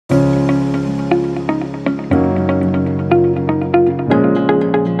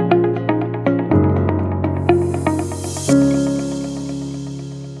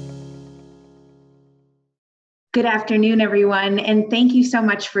Good afternoon, everyone, and thank you so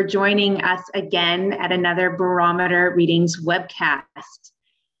much for joining us again at another Barometer Readings webcast.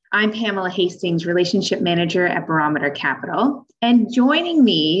 I'm Pamela Hastings, Relationship Manager at Barometer Capital, and joining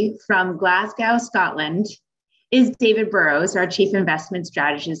me from Glasgow, Scotland, is David Burrows, our Chief Investment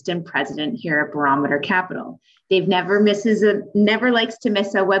Strategist and President here at Barometer Capital. Dave never likes to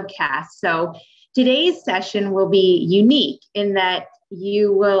miss a webcast, so today's session will be unique in that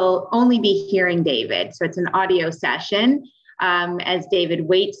you will only be hearing David. So it's an audio session as David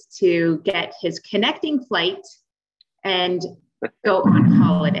waits to get his connecting flight and go on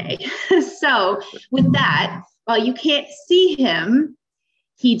holiday. So with that, while you can't see him,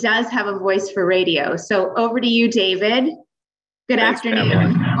 he does have a voice for radio. So over to you, David. Good afternoon,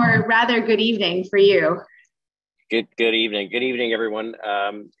 Pamela. Or rather good evening for you. Good evening. Good evening, everyone.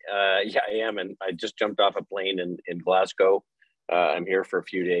 Yeah, I am. And I just jumped off a plane in Glasgow. I'm here for a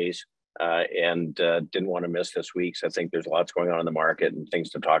few days and didn't want to miss this week. So I think there's lots going on in the market and things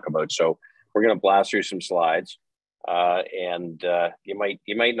to talk about. So we're going to blast through some slides, and you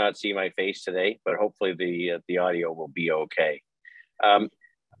might not see my face today, but hopefully the audio will be okay.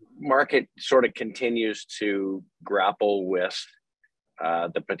 Market sort of continues to grapple with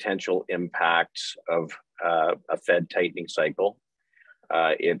the potential impacts of a Fed tightening cycle.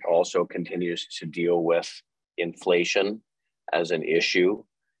 It also continues to deal with inflation as an issue,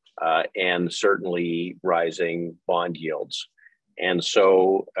 and certainly rising bond yields. And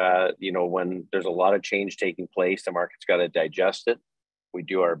so, when there's a lot of change taking place, the market's got to digest it. We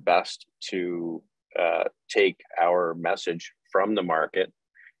do our best to take our message from the market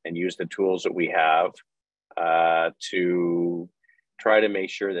and use the tools that we have to try to make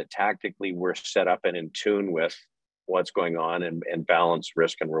sure that tactically we're set up and in tune with what's going on and balance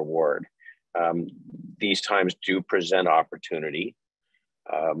risk and reward. These times do present opportunity.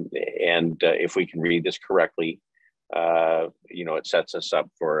 And if we can read this correctly, it sets us up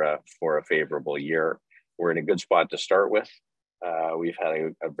for a favorable year. We're in a good spot to start with. We've had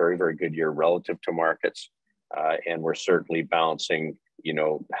a very, very good year relative to markets. And we're certainly balancing,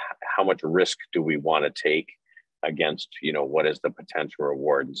 how much risk do we want to take against, what is the potential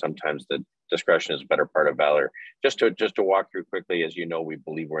reward? And sometimes the discretion is a better part of valor. Just to walk through quickly, as you know, we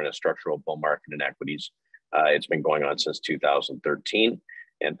believe we're in a structural bull market in equities. It's been going on since 2013,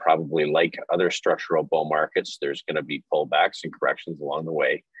 and probably like other structural bull markets, there's going to be pullbacks and corrections along the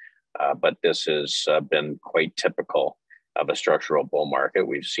way. But this has been quite typical of a structural bull market.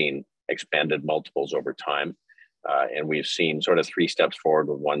 We've seen expanded multiples over time, and we've seen sort of 3 steps forward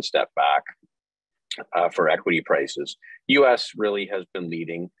with 1 step back for equity prices. U.S. really has been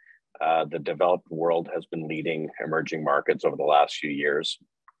leading. The developed world has been leading emerging markets over the last few years,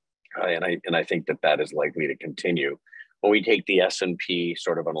 and I think that is likely to continue. When we take the S&P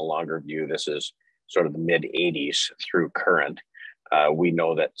sort of on a longer view, this is sort of the mid 80s through current. We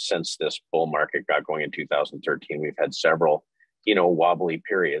know that since this bull market got going in 2013, we've had several, wobbly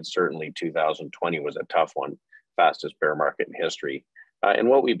periods. Certainly 2020 was a tough one, fastest bear market in history. And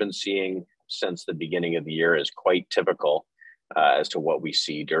what we've been seeing since the beginning of the year is quite typical as to what we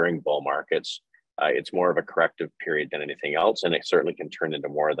see during bull markets. It's more of a corrective period than anything else, and it certainly can turn into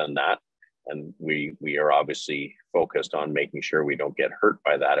more than that. And we are obviously focused on making sure we don't get hurt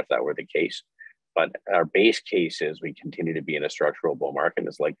by that if that were the case. But our base case is we continue to be in a structural bull market, and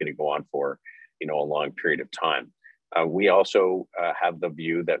it's likely to go on for a long period of time. We also have the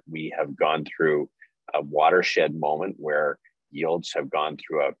view that we have gone through a watershed moment where yields have gone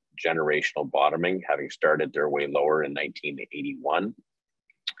through a generational bottoming, having started their way lower in 1981.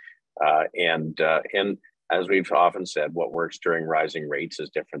 And as we've often said, what works during rising rates is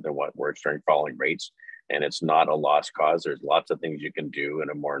different than what works during falling rates. And it's not a lost cause. There's lots of things you can do in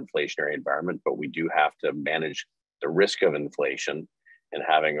a more inflationary environment, but we do have to manage the risk of inflation and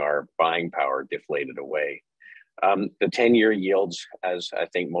having our buying power deflated away. The 10-year yields, as I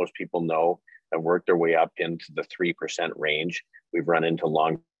think most people know, have worked their way up into the 3% range. We've run into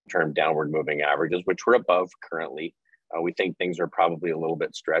long-term downward moving averages, which we're above currently. We think things are probably a little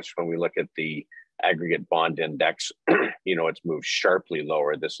bit stretched. When we look at the aggregate bond index, it's moved sharply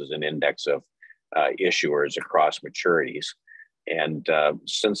lower. This is an index of issuers across maturities. And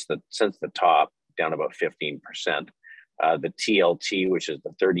since the top, down about 15%. The TLT, which is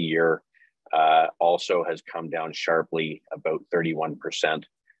the 30-year, also has come down sharply, about 31%.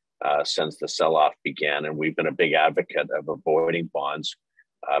 Since the sell-off began. And we've been a big advocate of avoiding bonds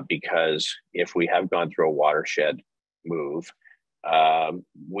because if we have gone through a watershed move,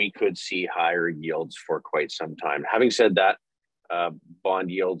 we could see higher yields for quite some time. Having said that, bond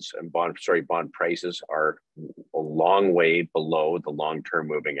yields and bond prices are a long way below the long-term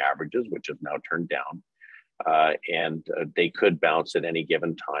moving averages, which have now turned down. and they could bounce at any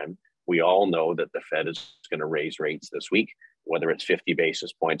given time. We all know that the Fed is going to raise rates this week, whether it's 50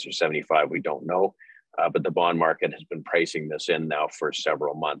 basis points or 75, we don't know. But the bond market has been pricing this in now for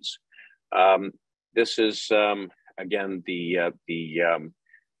several months. This is, again, the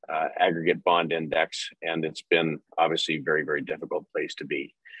aggregate bond index, and it's been obviously a very, very difficult place to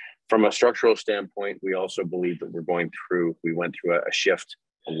be. From a structural standpoint, we also believe that we went through a shift,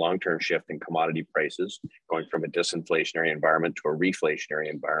 a long-term shift in commodity prices, going from a disinflationary environment to a reflationary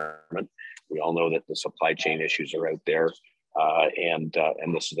environment. We all know that the supply chain issues are out there, and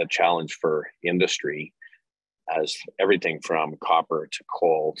this is a challenge for industry, as everything from copper to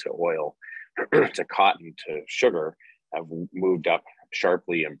coal to oil to cotton to sugar have moved up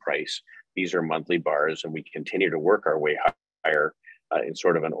sharply in price. These are monthly bars, and we continue to work our way higher in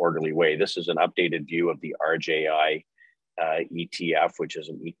sort of an orderly way. This is an updated view of the RJI ETF, which is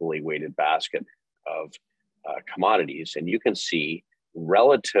an equally weighted basket of commodities. And you can see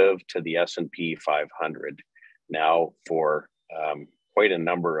relative to the S&P 500 now for quite a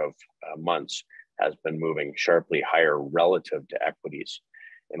number of months has been moving sharply higher relative to equities.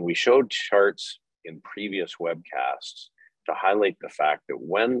 And we showed charts in previous webcasts to highlight the fact that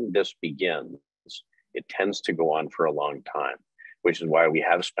when this begins, it tends to go on for a long time, which is why we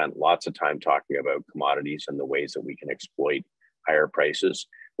have spent lots of time talking about commodities and the ways that we can exploit higher prices.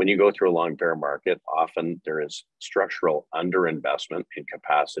 When you go through a long bear market, often there is structural underinvestment in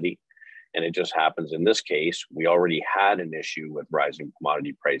capacity. And it just happens in this case, we already had an issue with rising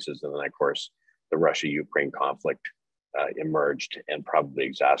commodity prices. And then, of course, the Russia-Ukraine conflict emerged and probably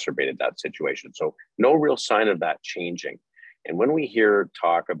exacerbated that situation. So no real sign of that changing. And when we hear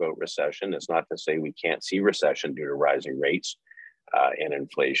talk about recession, it's not to say we can't see recession due to rising rates and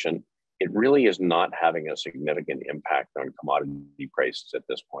inflation. It really is not having a significant impact on commodity prices at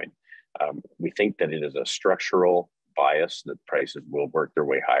this point. We think that it is a structural bias that prices will work their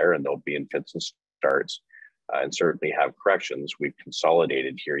way higher, and they'll be in fits and starts and certainly have corrections. We've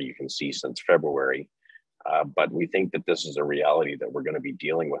consolidated here, you can see, since February. But we think that this is a reality that we're going to be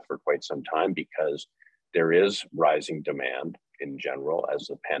dealing with for quite some time, because there is rising demand in general as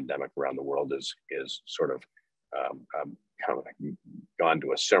the pandemic around the world is sort of kind of gone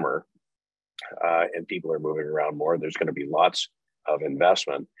to a simmer, and people are moving around more. There's going to be lots of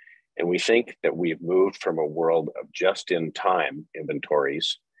investment. And we think that we've moved from a world of just-in-time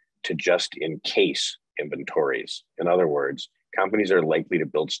inventories to just-in-case inventories. In other words, companies are likely to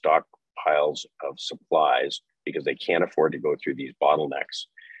build stockpiles of supplies because they can't afford to go through these bottlenecks.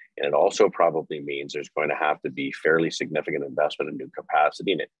 And it also probably means there's going to have to be fairly significant investment in new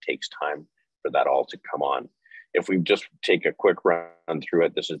capacity, and it takes time for that all to come on. If we just take a quick run through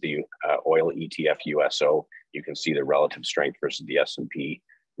it, this is the oil ETF USO. You can see the relative strength versus the S&P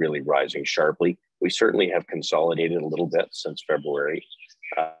really rising sharply. We certainly have consolidated a little bit since February,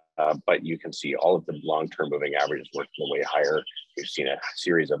 but you can see all of the long-term moving averages working their way higher. We've seen a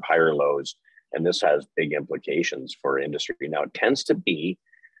series of higher lows, and this has big implications for industry. Now, it tends to be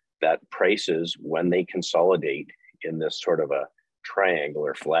that prices, when they consolidate in this sort of a triangle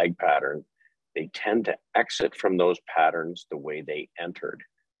or flag pattern, they tend to exit from those patterns the way they entered.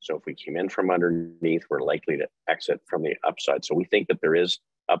 So if we came in from underneath, we're likely to exit from the upside. So we think that there is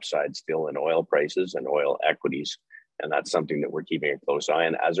upside still in oil prices and oil equities, and that's something that we're keeping a close eye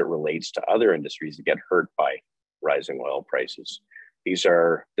on as it relates to other industries that get hurt by rising oil prices. This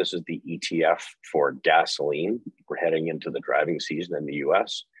is the ETF for gasoline. We're heading into the driving season in the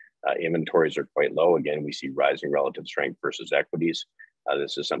US. Inventories are quite low. Again, we see rising relative strength versus equities.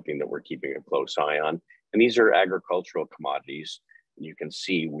 This is something that we're keeping a close eye on. And these are agricultural commodities. You can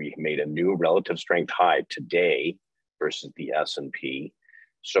see we made a new relative strength high today versus the S&P.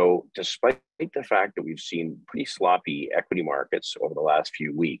 So despite the fact that we've seen pretty sloppy equity markets over the last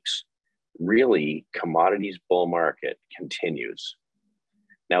few weeks, really commodities bull market continues.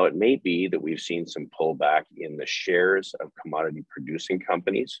 Now, it may be that we've seen some pullback in the shares of commodity producing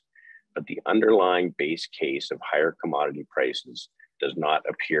companies, but the underlying base case of higher commodity prices does not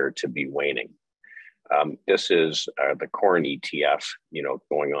appear to be waning. This is the corn ETF,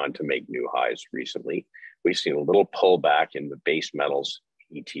 going on to make new highs recently. We've seen a little pullback in the base metals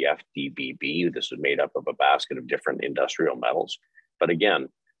ETF, DBB. This is made up of a basket of different industrial metals. But again,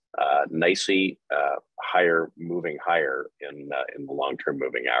 nicely moving higher in the long-term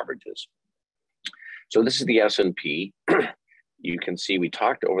moving averages. So this is the S&P. You can see we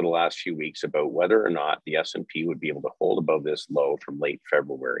talked over the last few weeks about whether or not the S&P would be able to hold above this low from late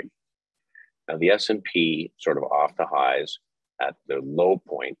February. Now the S&P sort of off the highs at the low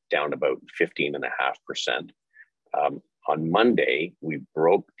point, down about 15.5%. On Monday, we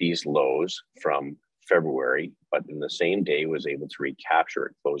broke these lows from February, but in the same day was able to recapture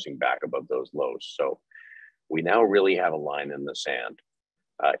it, closing back above those lows. So we now really have a line in the sand.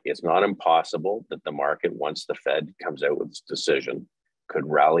 It's not impossible that the market, once the Fed comes out with its decision, could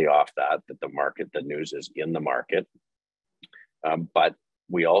rally off that the market, the news is in the market. But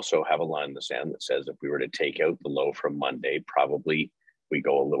we also have a line in the sand that says if we were to take out the low from Monday, probably we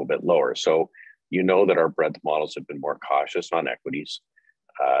go a little bit lower. So you know that our breadth models have been more cautious on equities,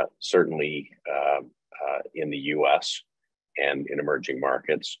 certainly in the US and in emerging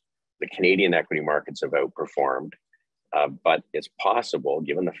markets. The Canadian equity markets have outperformed, but it's possible,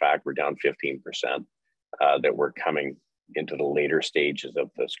 given the fact we're down 15%, that we're coming into the later stages of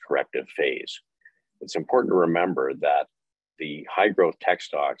this corrective phase. It's important to remember that the high growth tech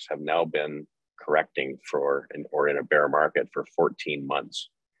stocks have now been correcting or in a bear market for 14 months.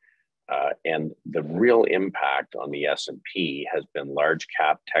 And the real impact on the S&P has been large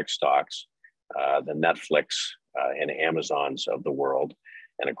cap tech stocks, the Netflix and Amazons of the world.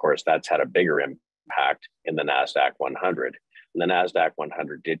 And of course, that's had a bigger impact in the NASDAQ 100. And the NASDAQ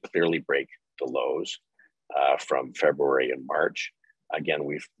 100 did clearly break the lows from February and March. Again,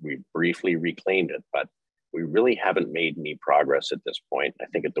 we've briefly reclaimed it, but we really haven't made any progress at this point. I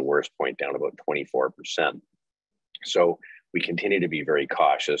think at the worst point down about 24%. So we continue to be very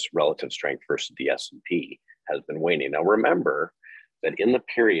cautious. Relative strength versus the S&P has been waning. Now remember that in the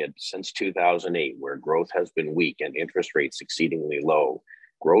period since 2008, where growth has been weak and interest rates exceedingly low,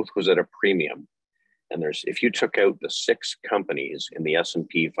 growth was at a premium. And if you took out the 6 companies in the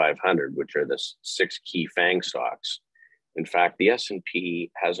S&P 500, which are the 6 key FANG stocks, in fact, the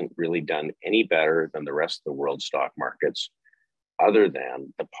S&P hasn't really done any better than the rest of the world stock markets, other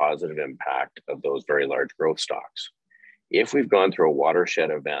than the positive impact of those very large growth stocks. If we've gone through a watershed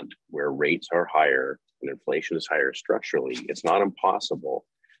event where rates are higher and inflation is higher structurally, it's not impossible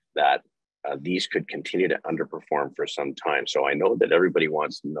that these could continue to underperform for some time. So I know that everybody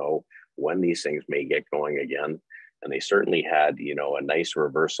wants to know when these things may get going again. And they certainly had, a nice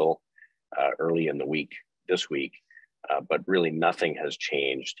reversal early in the week, this week. But really nothing has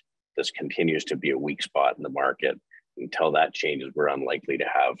changed. This continues to be a weak spot in the market. Until that changes, we're unlikely to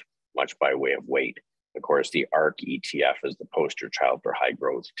have much by way of weight. Of course, the ARC ETF is the poster child for high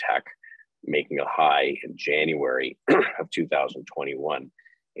growth tech, making a high in January of 2021.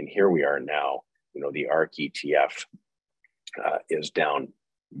 And here we are now. The ARC ETF is down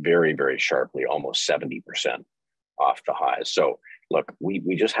very, very sharply, almost 70% off the highs. So look,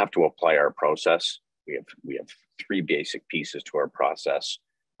 we just have to apply our process. We have 3 basic pieces to our process,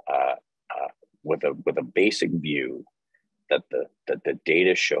 with a basic view that the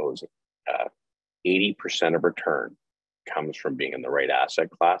data shows 80% of return comes from being in the right asset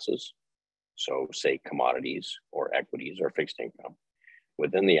classes. So say commodities or equities or fixed income.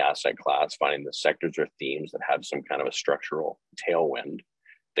 Within the asset class, finding the sectors or themes that have some kind of a structural tailwind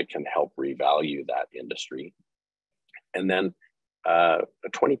that can help revalue that industry. And then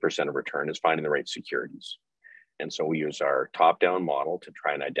 20% of return is finding the right securities. And so we use our top-down model to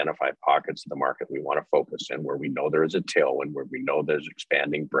try and identify pockets of the market we want to focus in, where we know there is a tailwind, where we know there's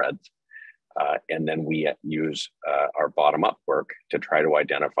expanding breadth. And then we use our bottom-up work to try to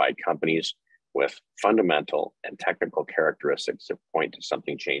identify companies with fundamental and technical characteristics that point to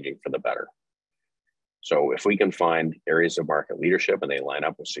something changing for the better. So if we can find areas of market leadership and they line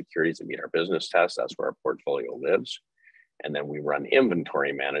up with securities that meet our business tests, that's where our portfolio lives. And then we run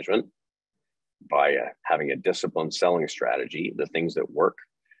inventory management by having a disciplined selling strategy. The things that work,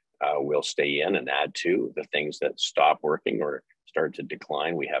 we'll stay in and add to. The things that stop working or start to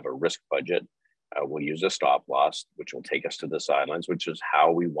decline, we have a risk budget. We'll use a stop loss, which will take us to the sidelines, which is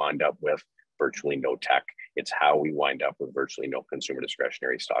how we wind up with virtually no tech. It's how we wind up with virtually no consumer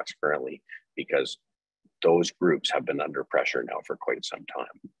discretionary stocks currently, because those groups have been under pressure now for quite some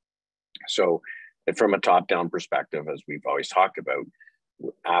time. So from a top-down perspective, as we've always talked about,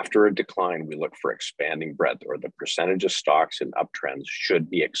 after a decline, we look for expanding breadth, or the percentage of stocks in uptrends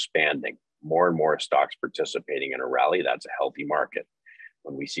should be expanding. More and more stocks participating in a rally, that's a healthy market.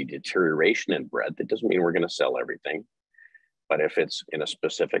 When we see deterioration in breadth, it doesn't mean we're going to sell everything. But if it's in a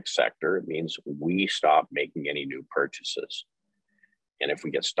specific sector, it means we stop making any new purchases. And if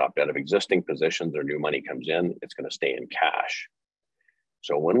we get stopped out of existing positions or new money comes in, it's going to stay in cash.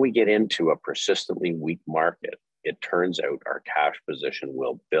 So when we get into a persistently weak market, it turns out our cash position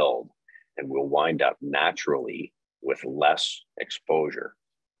will build and we'll wind up naturally with less exposure.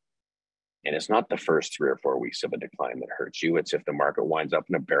 And it's not the first 3 or 4 weeks of a decline that hurts you. It's if the market winds up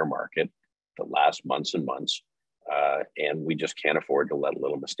in a bear market, the last months and months, and we just can't afford to let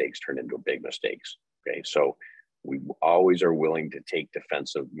little mistakes turn into big mistakes. Okay, so We always are willing to take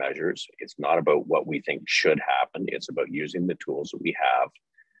defensive measures. It's not about what we think should happen. It's about using the tools that we have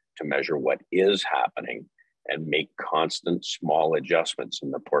to measure what is happening and make constant small adjustments in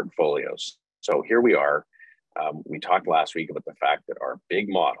the portfolios. So here we are. We talked last week about the fact that our big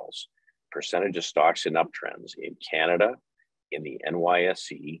models, percentage of stocks in uptrends in Canada, in the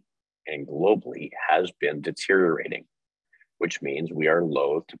NYSE, and globally has been deteriorating, which means we are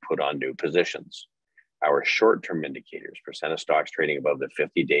loath to put on new positions. Our short-term indicators, percent of stocks trading above the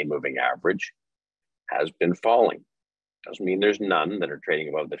 50-day moving average, has been falling. Doesn't mean there's none that are trading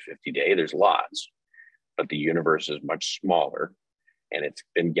above the 50-day, there's lots, but the universe is much smaller, and it's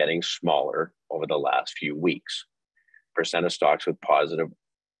been getting smaller over the last few weeks. Percent of stocks with positive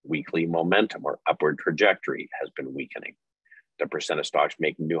weekly momentum or upward trajectory has been weakening. The percent of stocks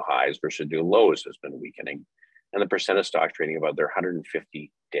making new highs versus new lows has been weakening. And the percent of stocks trading above their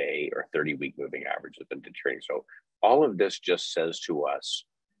 150-day or 30-week moving average has been deteriorating. So all of this just says to us,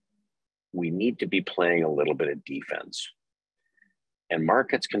 we need to be playing a little bit of defense. And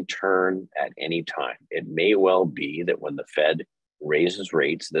markets can turn at any time. It may well be that when the Fed raises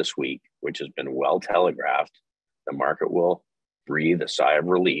rates this week, which has been well telegraphed, the market will breathe a sigh of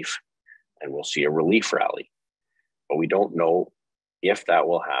relief and we'll see a relief rally. But we don't know if that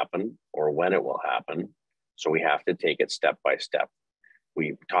will happen or when it will happen. So we have to take it step by step.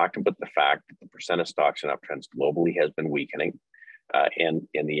 We talked about the fact that the percent of stocks and uptrends globally has been weakening in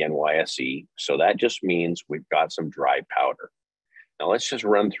the NYSE. So that just means we've got some dry powder. Now let's just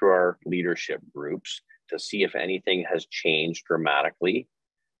run through our leadership groups to see if anything has changed dramatically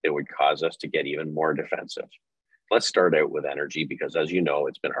that would cause us to get even more defensive. Let's start out with energy because, as you know,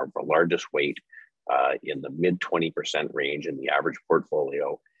 it's been our largest weight in the mid 20% range in the average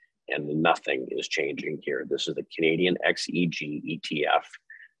portfolio. And nothing is changing here. This is the Canadian XEG ETF.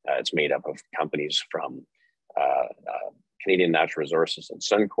 It's made up of companies from Canadian Natural Resources and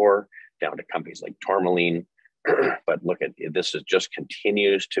Suncor down to companies like Tourmaline. But look at this, is just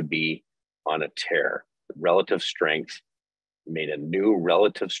continues to be on a tear. Relative strength made a new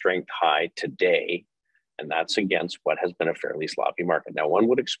relative strength high today, and that's against what has been a fairly sloppy market. Now, one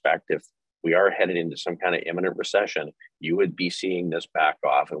would expect if we are headed into some kind of imminent recession, you would be seeing this back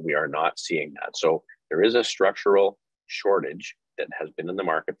off, and we are not seeing that. So there is a structural shortage that has been in the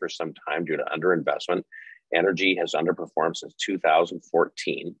market for some time due to underinvestment. Energy has underperformed since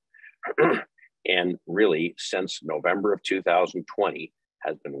 2014. And really, since November of 2020,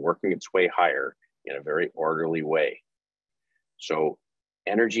 has been working its way higher in a very orderly way. So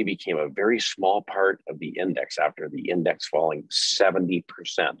energy became a very small part of the index after the index falling 70%.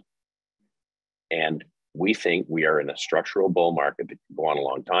 And we think we are in a structural bull market that can go on a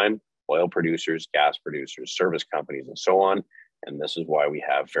long time. Oil producers, gas producers, service companies, and so on. And this is why we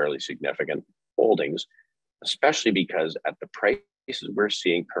have fairly significant holdings, especially because at the prices we're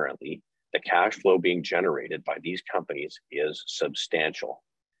seeing currently, the cash flow being generated by these companies is substantial.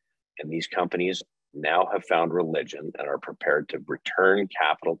 And these companies now have found religion and are prepared to return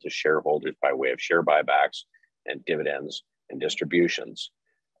capital to shareholders by way of share buybacks and dividends and distributions.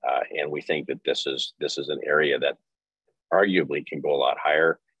 And we think that this is an area that arguably can go a lot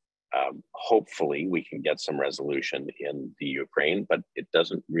higher. Hopefully, we can get some resolution in the Ukraine, but it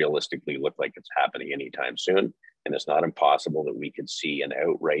doesn't realistically look like it's happening anytime soon. And it's not impossible that we could see an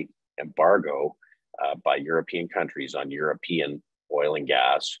outright embargo by European countries on European oil and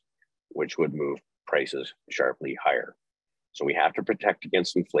gas, which would move prices sharply higher. So we have to protect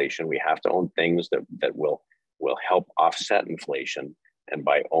against inflation. We have to own things that will help offset inflation. And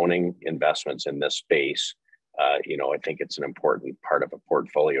by owning investments in this space, I think it's an important part of a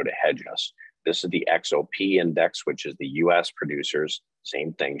portfolio to hedge us. This is the XOP index, which is the US producers.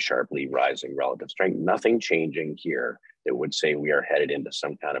 Same thing, sharply rising relative strength. Nothing changing here that would say we are headed into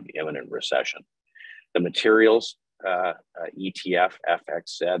some kind of imminent recession. The materials ETF, FX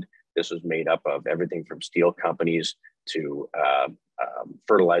said, this was made up of everything from steel companies to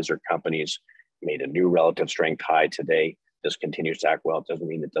fertilizer companies, made a new relative strength high today. This continues to act well. It doesn't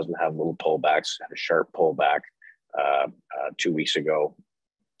mean it doesn't have little pullbacks, had a sharp pullback 2 weeks ago,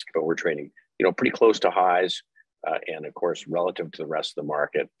 but we're trading, pretty close to highs. And of course, relative to the rest of the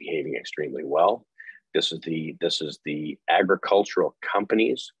market, behaving extremely well. This is the agricultural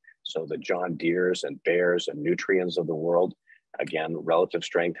companies. So the John Deeres and Bayers and Nutrients of the world. Again, relative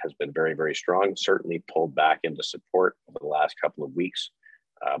strength has been very, very strong, certainly pulled back into support over the last couple of weeks,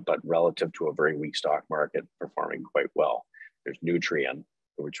 but relative to a very weak stock market, performing quite well. There's Nutrien,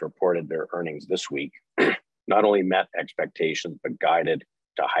 which reported their earnings this week, not only met expectations, but guided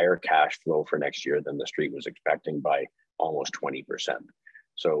to higher cash flow for next year than the street was expecting by almost 20%.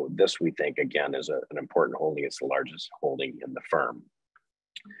 So this, we think, again, is an important holding. It's the largest holding in the firm.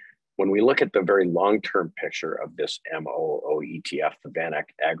 When we look at the very long-term picture of this MOO ETF, the VanEck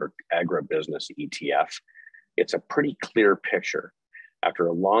Agribusiness ETF, it's a pretty clear picture. After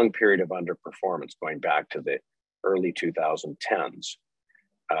a long period of underperformance going back to the early 2010s,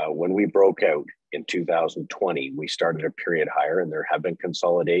 when we broke out in 2020, we started a period higher, and there have been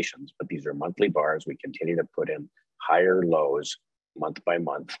consolidations, but these are monthly bars. We continue to put in higher lows month by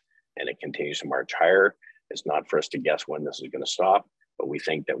month, and it continues to march higher. It's not for us to guess when this is going to stop, but we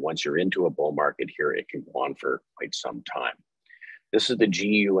think that once you're into a bull market here, it can go on for quite some time. This is the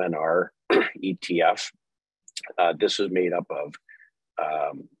GUNR ETF. This is made up of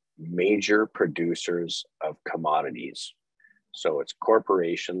major producers of commodities. So it's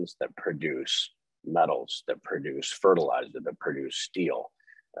corporations that produce metals, that produce fertilizer, that produce steel.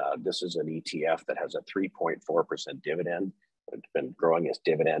 This is an ETF that has a 3.4% dividend. It's been growing its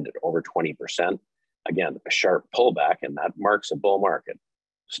dividend at over 20%. Again, a sharp pullback, and that marks a bull market.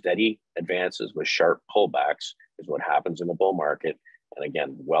 Steady advances with sharp pullbacks is what happens in a bull market. And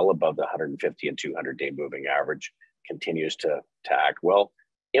again, well above the 150 and 200-day moving average, continues to act well,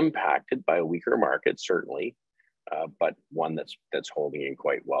 impacted by a weaker market, certainly, but one that's holding in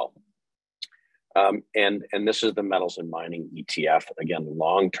quite well. And this is the metals and mining ETF. Again,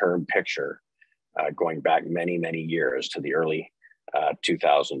 long-term picture, going back many, many years to the early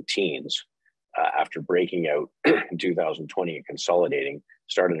 2010s. After breaking out in 2020 and consolidating,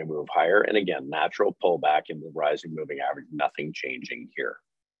 started to move higher. And again, natural pullback in the rising moving average, nothing changing here.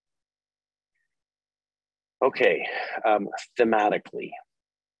 Okay, thematically,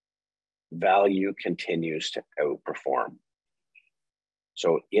 value continues to outperform.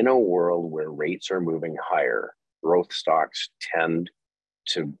 So in a world where rates are moving higher, growth stocks tend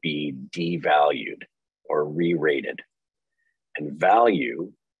to be devalued or re-rated. And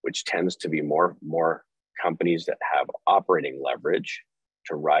value, which tends to be more companies that have operating leverage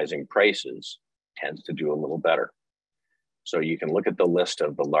to rising prices, tends to do a little better. So you can look at the list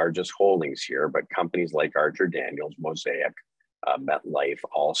of the largest holdings here, but companies like Archer Daniels, Mosaic, MetLife,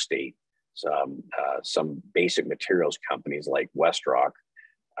 Allstate, some basic materials companies like WestRock,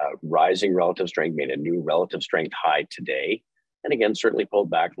 rising relative strength, made a new relative strength high today. And again, certainly pulled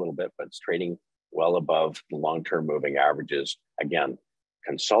back a little bit, but it's trading well above the long-term moving averages. Again,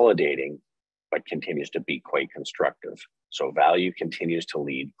 consolidating, but continues to be quite constructive. So value continues to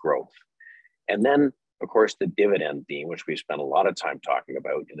lead growth. And then, of course, the dividend theme, which we spent a lot of time talking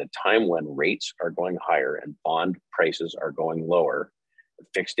about, in a time when rates are going higher and bond prices are going lower,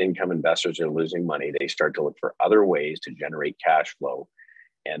 fixed income investors are losing money, they start to look for other ways to generate cash flow.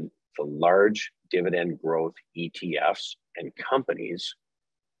 And the large dividend growth ETFs and companies,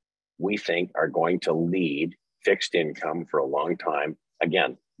 we think, are going to lead fixed income for a long time.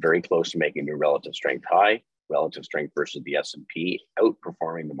 Again, very close to making a new relative strength high, relative strength versus the S&P,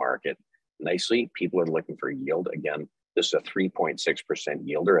 outperforming the market nicely. People are looking for yield. Again, this is a 3.6%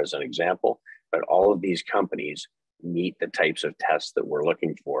 yielder as an example, but all of these companies meet the types of tests that we're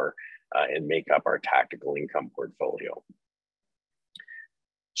looking for and make up our tactical income portfolio.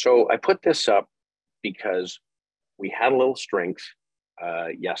 So I put this up because we had a little strength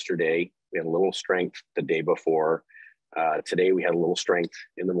yesterday. We had a little strength the day before. Today we had a little strength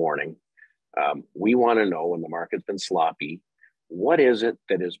in the morning. We want to know, when the market's been sloppy, what is it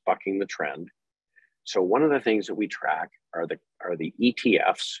that is bucking the trend? So one of the things that we track are the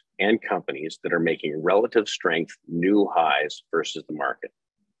ETFs and companies that are making relative strength new highs versus the market.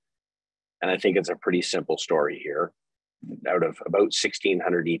 And I think it's a pretty simple story here. Out of about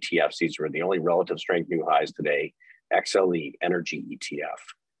 1,600 ETFs, these were the only relative strength new highs today. XLE, energy ETF,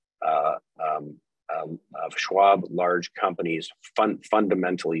 Schwab, large companies,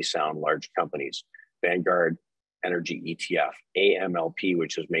 fundamentally sound large companies, Vanguard Energy ETF, AMLP,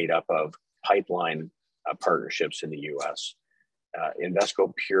 which is made up of pipeline partnerships in the US,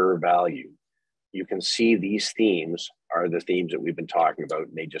 Invesco Pure Value. You can see these themes are the themes that we've been talking about,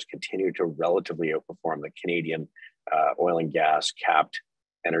 and they just continue to relatively outperform the Canadian oil and gas capped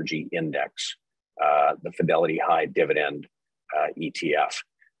energy index, the Fidelity High Dividend ETF.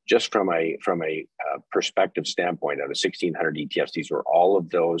 Just from a perspective standpoint, out of 1,600 ETFs, these were all of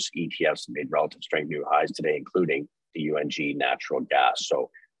those ETFs that made relative strength new highs today, including the UNG natural gas. So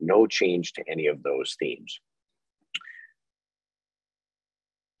no change to any of those themes.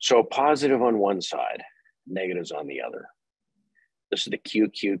 So positive on one side, negatives on the other. This is the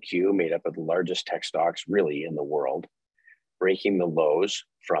QQQ, made up of the largest tech stocks really in the world, breaking the lows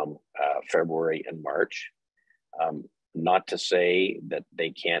from February and March. Not to say that they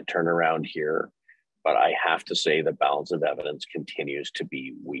can't turn around here, but I have to say the balance of evidence continues to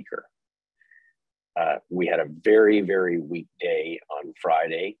be weaker. We had a very, very weak day on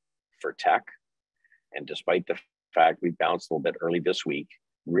Friday for tech. And despite the fact we bounced a little bit early this week,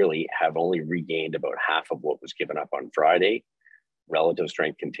 really have only regained about half of what was given up on Friday. Relative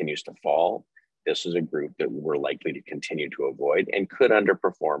strength continues to fall. This is a group that we're likely to continue to avoid and could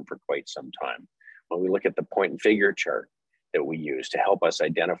underperform for quite some time. When we look at the point and figure chart that we use to help us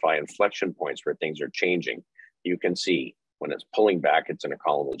identify inflection points where things are changing, you can see when it's pulling back, it's in a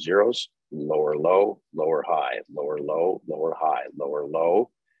column of zeros, lower low, lower high, lower low, lower high, lower low,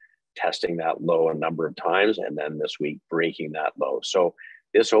 testing that low a number of times, and then this week breaking that low. So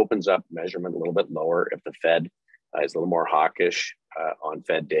this opens up measurement a little bit lower. If the Fed is a little more hawkish on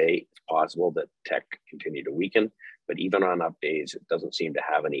Fed day, it's possible that tech continue to weaken. But even on up days, it doesn't seem to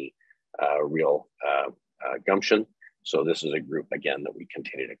have any real gumption. So this is a group, again, that we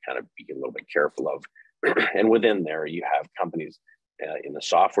continue to kind of be a little bit careful of. And within there, you have companies in the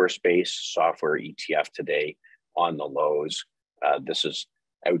software space, software ETF today on the lows. This is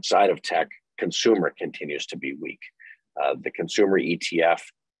outside of tech. Consumer continues to be weak. The consumer ETF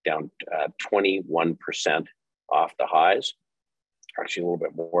down 21% off the highs. Actually, a little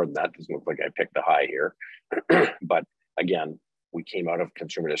bit more than that. Doesn't look like I picked the high here. But again, we came out of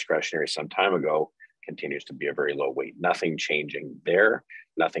consumer discretionary some time ago, continues to be a very low weight. Nothing changing there.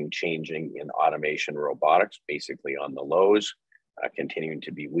 Nothing changing in automation robotics, basically on the lows, continuing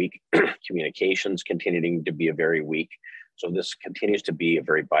to be weak. Communications continuing to be a very weak. So this continues to be a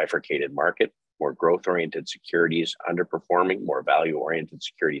very bifurcated market. More growth-oriented securities underperforming, more value-oriented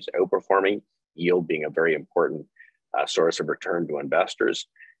securities outperforming, yield being a very important source of return to investors.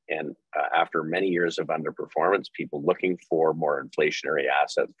 And after many years of underperformance, people looking for more inflationary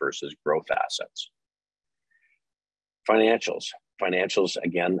assets versus growth assets. Financials,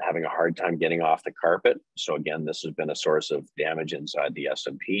 again, having a hard time getting off the carpet. So again, this has been a source of damage inside the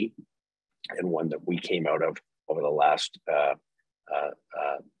S&P, and one that we came out of over the last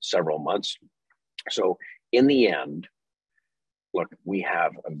several months. So in the end, look, we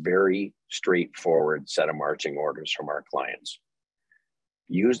have a very straightforward set of marching orders from our clients.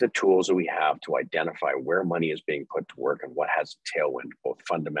 Use the tools that we have to identify where money is being put to work and what has a tailwind, both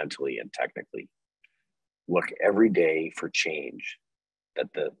fundamentally and technically. Look every day for change, that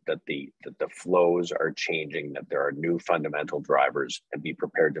the flows are changing, that there are new fundamental drivers, and be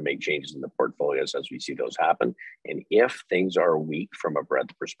prepared to make changes in the portfolios as we see those happen. And if things are weak from a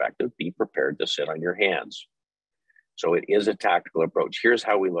breadth perspective, be prepared to sit on your hands. So it is a tactical approach. Here's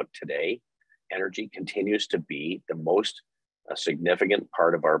how we look today. Energy continues to be the most significant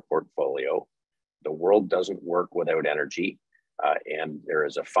part of our portfolio. The world doesn't work without energy, and there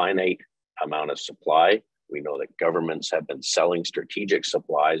is a finite amount of supply. We know that governments have been selling strategic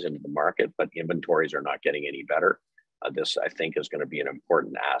supplies into the market, but inventories are not getting any better. This, I think, is going to be an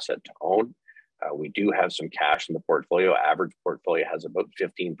important asset to own. We do have some cash in the portfolio. Average portfolio has about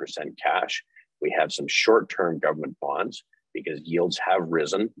 15% cash. We have some short-term government bonds because yields have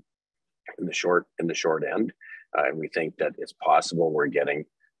risen in the short end. And we think that it's possible we're getting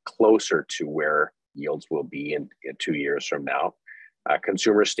closer to where yields will be in 2 years from now.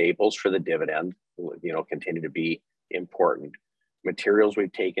 Consumer staples for the dividend, continue to be important. Materials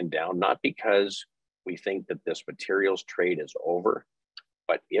we've taken down, not because we think that this materials trade is over,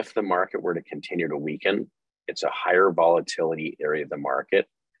 but if the market were to continue to weaken, it's a higher volatility area of the market.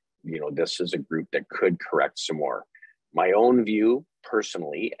 This is a group that could correct some more. My own view,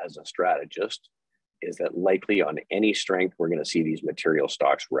 personally, as a strategist, is that likely on any strength, we're going to see these material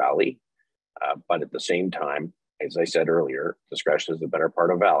stocks rally. But at the same time, as I said earlier, discretion is the better part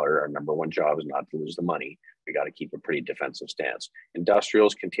of valor. Our number one job is not to lose the money. We got to keep a pretty defensive stance.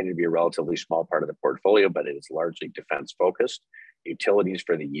 Industrials continue to be a relatively small part of the portfolio, but it is largely defense focused. Utilities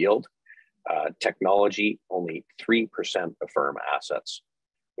for the yield. Technology, only 3% of firm assets,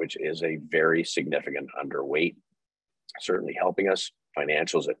 which is a very significant underweight. Certainly helping us.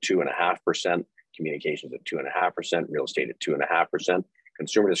 Financials at 2.5%, communications at 2.5%, real estate at 2.5%,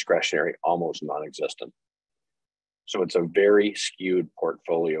 consumer discretionary almost non-existent. So it's a very skewed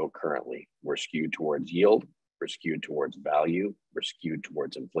portfolio currently. We're skewed towards yield, we're skewed towards value, we're skewed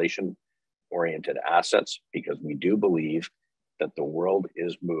towards inflation-oriented assets because we do believe that the world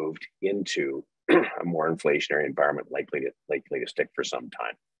is moved into a more inflationary environment likely to stick for some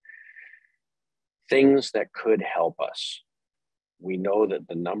time. Things that could help us. We know that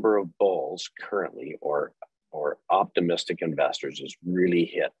the number of bulls currently or optimistic investors has really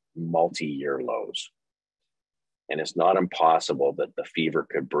hit multi-year lows. And it's not impossible that the fever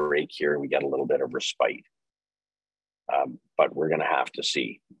could break here and we get a little bit of respite. But we're going to have to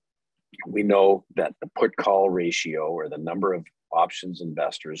see. We know that the put-call ratio, or the number of options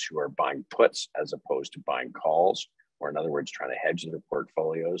investors who are buying puts as opposed to buying calls, or in other words, trying to hedge their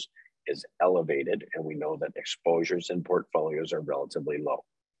portfolios, is elevated. And we know that exposures in portfolios are relatively low.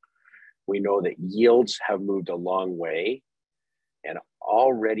 We know that yields have moved a long way and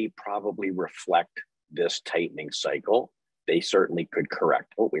already probably reflect this tightening cycle. They certainly could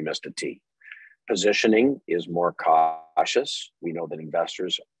correct. Oh, we missed a T. Positioning is more cautious. We know that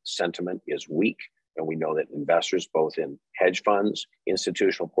investors' sentiment is weak, and we know that investors, both in hedge funds,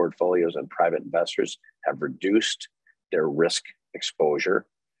 institutional portfolios, and private investors, have reduced their risk exposure.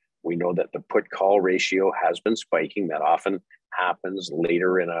 We know that the put-call ratio has been spiking. That often happens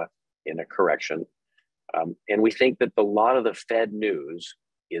later in a correction. And we think that a lot of the Fed news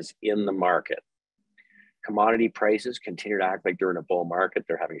is in the market. Commodity prices continue to act like they're in a bull market.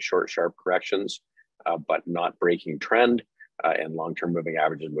 They're having short, sharp corrections, but not breaking trend, and long-term moving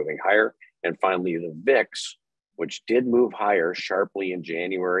averages moving higher. And finally, the VIX, which did move higher sharply in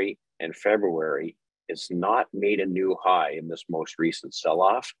January and February, it's not made a new high in this most recent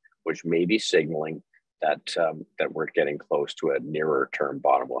sell-off, which may be signaling that we're getting close to a nearer term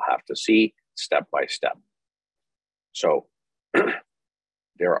bottom. We'll have to see step by step. So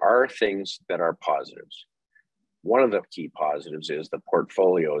there are things that are positives. One of the key positives is the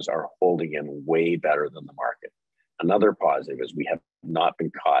portfolios are holding in way better than the market. Another positive is we have not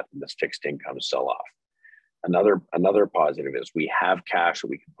been caught in this fixed income sell-off. Another positive is we have cash that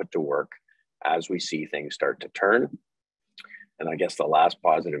we can put to work as we see things start to turn. And I guess the last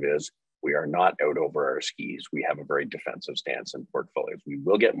positive is we are not out over our skis. We have a very defensive stance in portfolios. We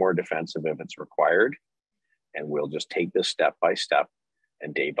will get more defensive if it's required, and we'll just take this step by step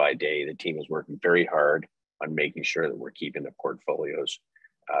and day by day. The team is working very hard on making sure that we're keeping the portfolios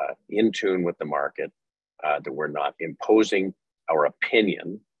in tune with the market, that we're not imposing our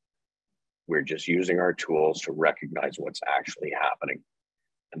opinion. We're just using our tools to recognize what's actually happening.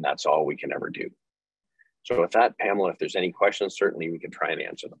 And that's all we can ever do. So with that, Pamela, if there's any questions, certainly we can try and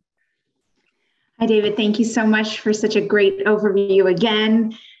answer them. Hi, David. Thank you so much for such a great overview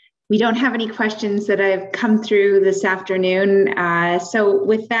again. We don't have any questions that have come through this afternoon. So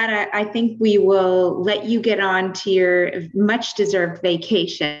with that, I think we will let you get on to your much-deserved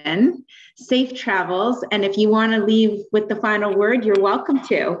vacation. Safe travels. And if you want to leave with the final word, you're welcome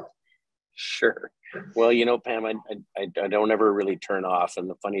to. Sure. Well, you know, Pam, I don't ever really turn off. And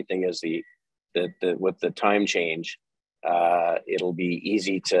the funny thing is with the time change, it'll be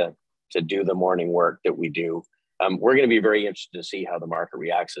easy to do the morning work that we do. We're going to be very interested to see how the market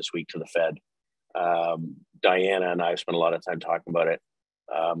reacts this week to the Fed. Diana and I have spent a lot of time talking about it.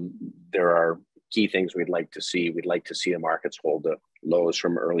 There are key things we'd like to see. We'd like to see the markets hold the lows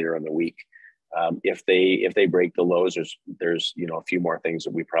from earlier in the week. If they break the lows, there's a few more things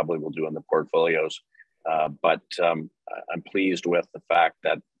that we probably will do in the portfolios. But I'm pleased with the fact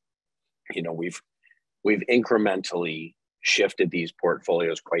that we've incrementally shifted these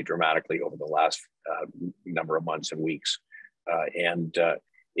portfolios quite dramatically over the last number of months and weeks. And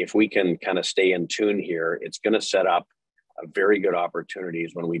if we can kind of stay in tune here, it's going to set up very good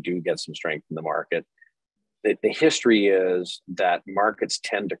opportunities when we do get some strength in the market. The history is that markets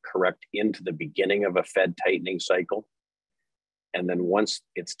tend to correct into the beginning of a Fed tightening cycle. And then once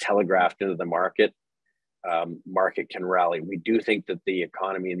it's telegraphed into the market, market can rally. We do think that the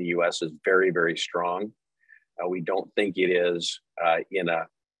economy in the US is very, very strong. We don't think it is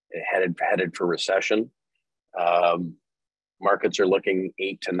headed for recession. Markets are looking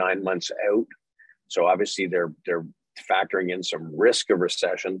 8 to 9 months out. So obviously they're factoring in some risk of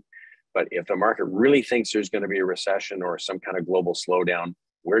recession. But if the market really thinks there's going to be a recession or some kind of global slowdown,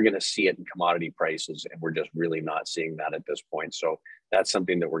 we're going to see it in commodity prices. And we're just really not seeing that at this point. So that's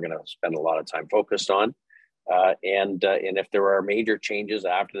something that we're going to spend a lot of time focused on. And if there are major changes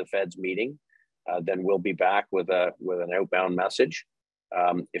after the Fed's meeting, then we'll be back with an outbound message.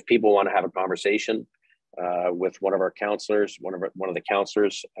 If people want to have a conversation with one of our counselors, one of the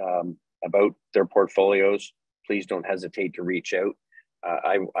counselors about their portfolios, please don't hesitate to reach out.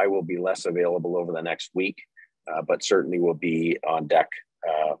 I will be less available over the next week, but certainly will be on deck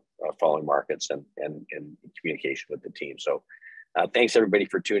following markets and in communication with the team. So thanks everybody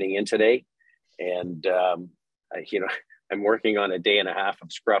for tuning in today. And I'm working on a day and a half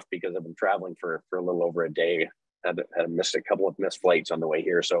of scruff because I've been traveling for a little over a day. Had missed a couple of missed flights on the way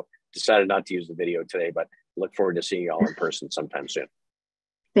here. So decided not to use the video today, but look forward to seeing you all in person sometime soon.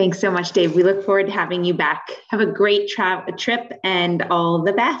 Thanks so much, Dave. We look forward to having you back. Have a great trip and all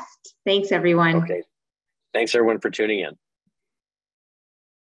the best. Thanks, everyone. Okay. Thanks, everyone, for tuning in.